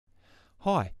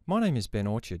Hi, my name is Ben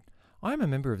Orchard. I am a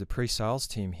member of the pre-sales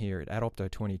team here at Opto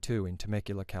 22 in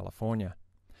Temecula, California.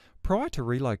 Prior to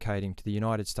relocating to the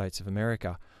United States of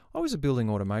America, I was a building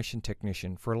automation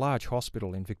technician for a large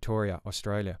hospital in Victoria,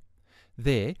 Australia.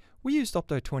 There, we used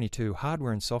Opto 22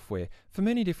 hardware and software for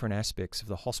many different aspects of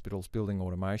the hospital's building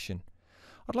automation.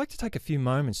 I'd like to take a few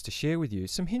moments to share with you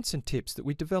some hints and tips that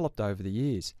we developed over the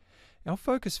years. Our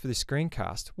focus for this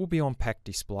screencast will be on PAC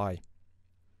Display.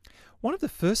 One of the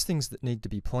first things that need to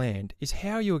be planned is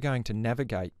how you are going to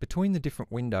navigate between the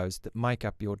different windows that make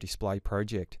up your display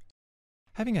project.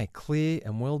 Having a clear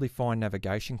and well-defined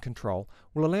navigation control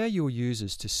will allow your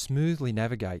users to smoothly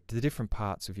navigate to the different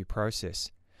parts of your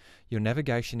process. Your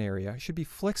navigation area should be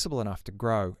flexible enough to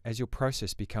grow as your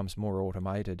process becomes more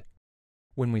automated.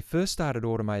 When we first started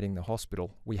automating the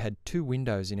hospital, we had 2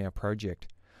 windows in our project.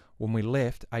 When we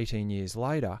left 18 years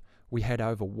later, we had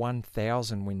over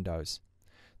 1,000 windows.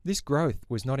 This growth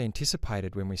was not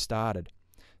anticipated when we started.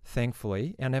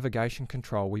 Thankfully, our navigation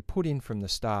control we put in from the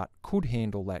start could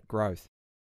handle that growth.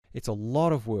 It's a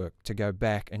lot of work to go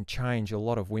back and change a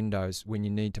lot of windows when you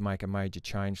need to make a major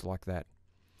change like that.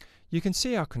 You can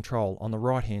see our control on the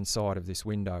right-hand side of this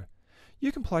window.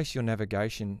 You can place your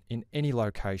navigation in any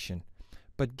location,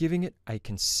 but giving it a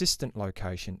consistent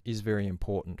location is very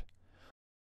important.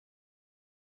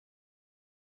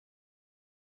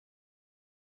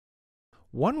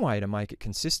 One way to make it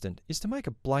consistent is to make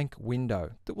a blank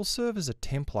window that will serve as a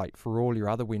template for all your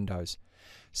other windows.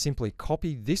 Simply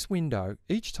copy this window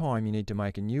each time you need to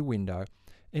make a new window,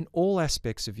 and all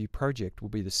aspects of your project will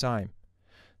be the same.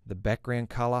 The background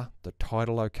color, the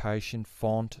title location,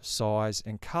 font, size,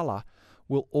 and color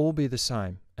will all be the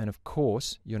same, and of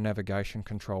course your navigation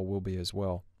control will be as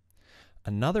well.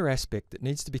 Another aspect that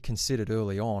needs to be considered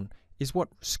early on is what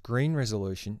screen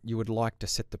resolution you would like to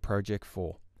set the project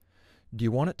for. Do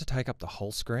you want it to take up the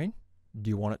whole screen? Do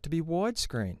you want it to be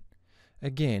widescreen?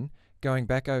 Again, going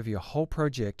back over your whole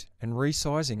project and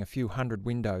resizing a few hundred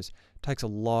windows takes a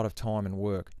lot of time and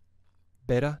work.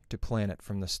 Better to plan it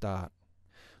from the start.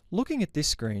 Looking at this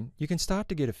screen, you can start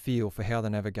to get a feel for how the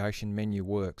navigation menu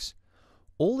works.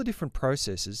 All the different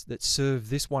processes that serve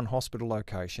this one hospital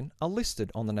location are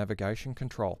listed on the navigation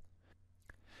control.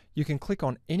 You can click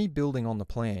on any building on the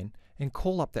plan and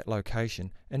call up that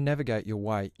location and navigate your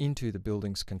way into the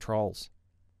building's controls.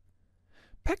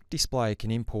 PAC Display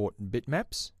can import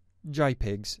bitmaps,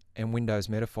 JPEGs, and Windows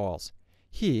metafiles.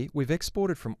 Here we've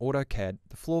exported from AutoCAD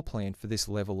the floor plan for this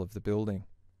level of the building.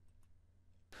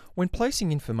 When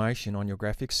placing information on your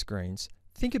graphics screens,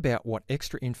 think about what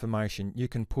extra information you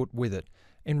can put with it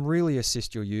and really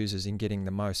assist your users in getting the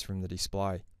most from the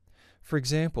display. For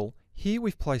example, here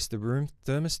we've placed the room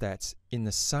thermostats in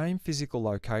the same physical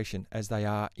location as they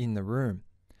are in the room.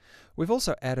 We've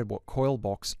also added what coil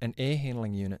box and air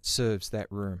handling unit serves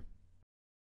that room.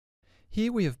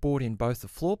 Here we have brought in both the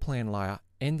floor plan layer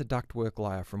and the ductwork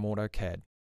layer from AutoCAD.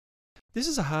 This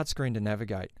is a hard screen to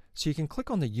navigate, so you can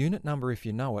click on the unit number if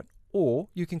you know it, or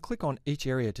you can click on each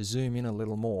area to zoom in a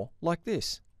little more, like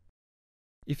this.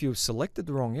 If you've selected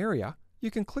the wrong area,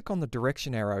 you can click on the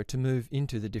direction arrow to move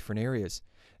into the different areas.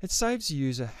 It saves the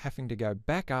user having to go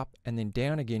back up and then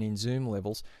down again in zoom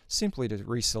levels simply to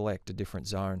reselect a different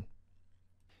zone.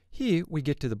 Here we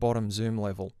get to the bottom zoom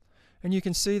level, and you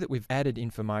can see that we've added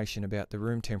information about the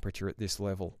room temperature at this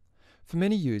level. For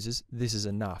many users, this is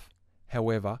enough.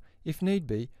 However, if need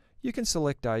be, you can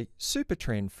select a super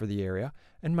trend for the area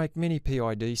and make many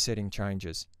PID setting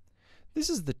changes. This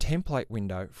is the template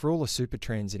window for all the super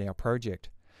trends in our project.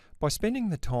 By spending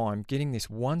the time getting this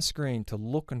one screen to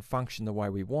look and function the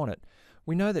way we want it,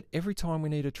 we know that every time we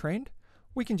need a trend,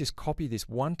 we can just copy this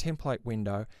one template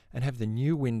window and have the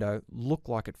new window look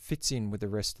like it fits in with the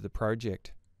rest of the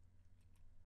project.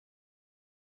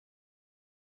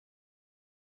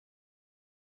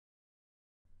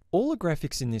 All the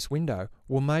graphics in this window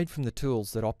were made from the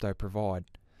tools that Opto provide.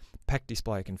 PAC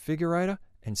Display Configurator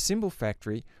and Symbol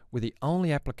Factory were the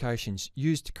only applications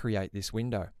used to create this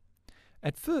window.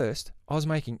 At first, I was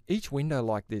making each window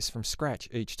like this from scratch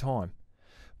each time,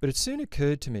 but it soon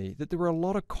occurred to me that there were a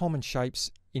lot of common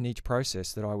shapes in each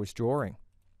process that I was drawing.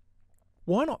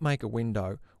 Why not make a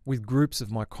window with groups of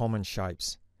my common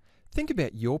shapes? Think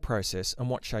about your process and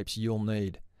what shapes you'll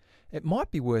need. It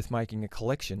might be worth making a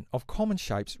collection of common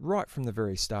shapes right from the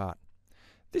very start.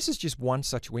 This is just one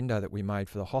such window that we made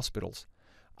for the hospitals.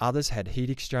 Others had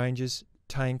heat exchangers,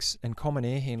 tanks, and common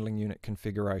air handling unit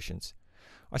configurations.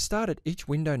 I started each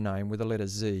window name with the letter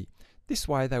Z. This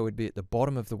way they would be at the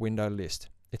bottom of the window list.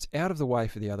 It's out of the way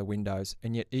for the other windows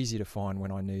and yet easy to find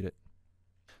when I need it.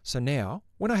 So now,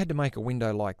 when I had to make a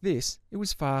window like this, it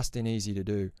was fast and easy to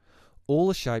do. all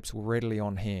the shapes were readily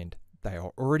on hand. They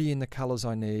are already in the colours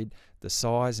I need, the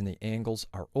size and the angles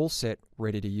are all set,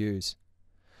 ready to use.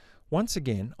 Once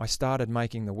again, I started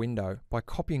making the window by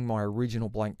copying my original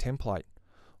blank template.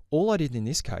 All I did in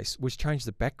this case was change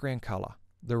the background colour.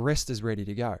 The rest is ready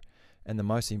to go. And the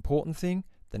most important thing,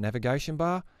 the navigation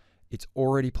bar, it's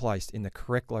already placed in the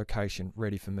correct location,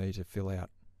 ready for me to fill out.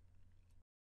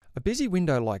 A busy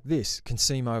window like this can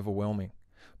seem overwhelming,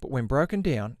 but when broken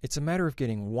down, it's a matter of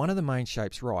getting one of the main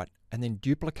shapes right and then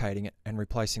duplicating it and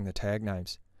replacing the tag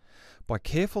names. By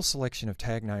careful selection of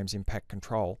tag names in PAC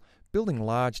Control, building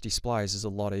large displays is a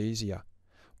lot easier.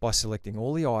 By selecting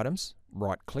all the items,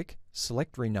 right-click,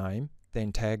 select Rename,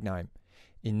 then Tag Name.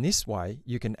 In this way,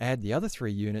 you can add the other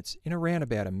 3 units in around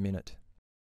about a minute.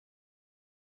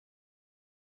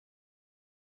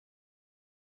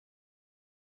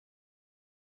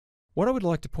 What I would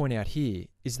like to point out here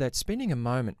is that spending a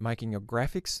moment making your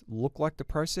graphics look like the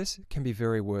process can be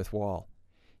very worthwhile.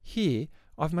 Here,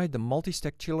 I've made the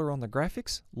multi-stack chiller on the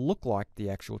graphics look like the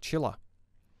actual chiller.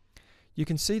 You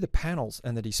can see the panels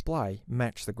and the display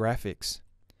match the graphics.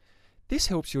 This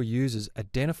helps your users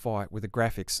identify with the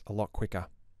graphics a lot quicker.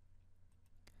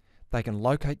 They can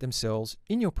locate themselves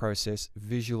in your process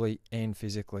visually and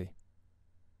physically.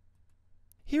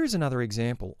 Here is another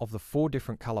example of the 4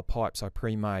 different colour pipes I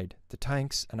pre-made. The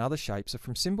tanks and other shapes are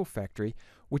from Symbol Factory,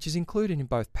 which is included in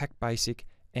both PAC Basic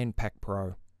and PAC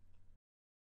Pro.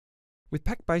 With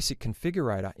PAC Basic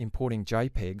Configurator importing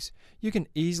JPEGs, you can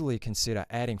easily consider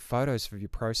adding photos for your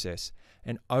process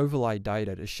and overlay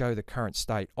data to show the current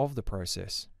state of the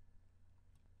process.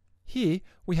 Here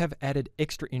we have added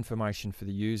extra information for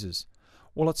the users.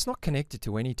 While it's not connected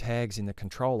to any tags in the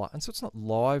controller and so it's not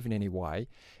live in any way,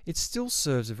 it still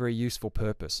serves a very useful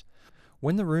purpose.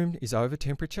 When the room is over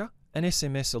temperature, an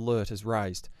SMS alert is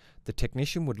raised. The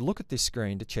technician would look at this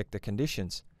screen to check the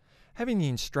conditions. Having the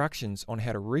instructions on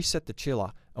how to reset the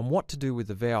chiller and what to do with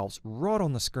the valves right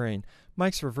on the screen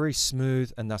makes for a very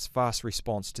smooth and thus fast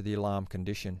response to the alarm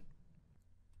condition.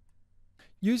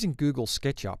 Using Google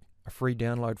SketchUp, a free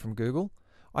download from Google,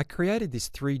 I created this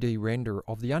 3D render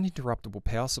of the uninterruptible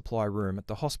power supply room at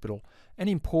the hospital and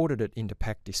imported it into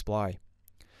PAC Display.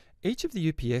 Each of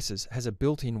the UPSs has a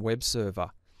built-in web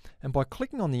server, and by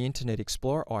clicking on the Internet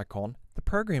Explorer icon, the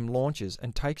program launches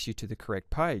and takes you to the correct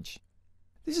page.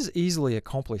 This is easily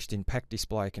accomplished in PAC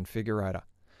Display Configurator.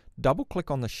 Double-click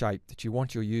on the shape that you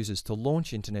want your users to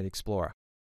launch Internet Explorer.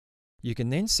 You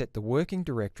can then set the working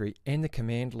directory and the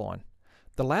command line.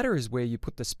 The latter is where you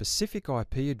put the specific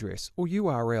IP address or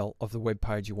URL of the web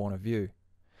page you want to view.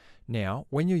 Now,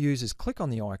 when your users click on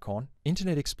the icon,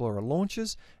 Internet Explorer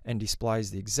launches and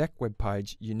displays the exact web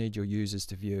page you need your users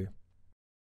to view.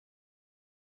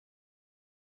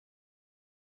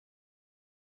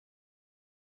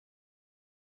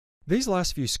 These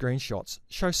last few screenshots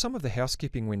show some of the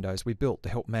housekeeping windows we built to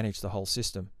help manage the whole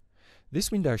system. This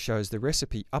window shows the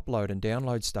recipe upload and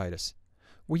download status.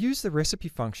 We use the recipe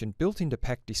function built into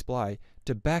PAC Display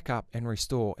to back up and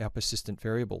restore our persistent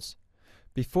variables.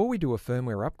 Before we do a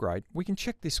firmware upgrade, we can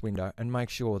check this window and make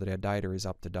sure that our data is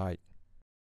up to date.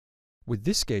 With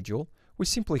this schedule, we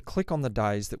simply click on the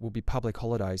days that will be public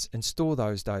holidays and store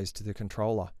those days to the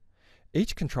controller.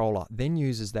 Each controller then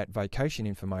uses that vacation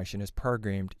information as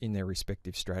programmed in their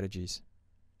respective strategies.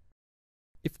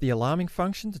 If the alarming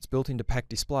function that's built into PAC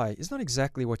Display is not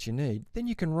exactly what you need, then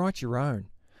you can write your own.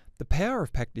 The power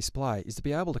of PAC Display is to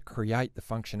be able to create the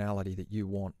functionality that you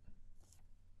want.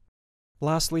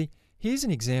 Lastly, here's an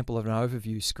example of an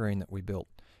overview screen that we built.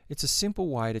 It's a simple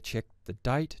way to check the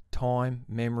date, time,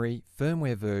 memory,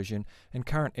 firmware version, and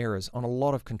current errors on a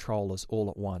lot of controllers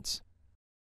all at once.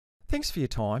 Thanks for your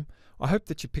time. I hope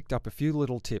that you picked up a few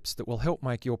little tips that will help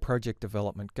make your project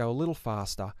development go a little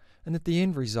faster and that the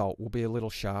end result will be a little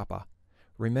sharper.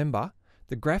 Remember,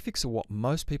 the graphics are what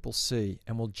most people see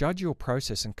and will judge your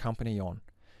process and company on.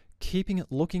 Keeping it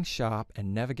looking sharp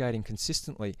and navigating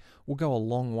consistently will go a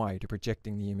long way to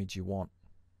projecting the image you want.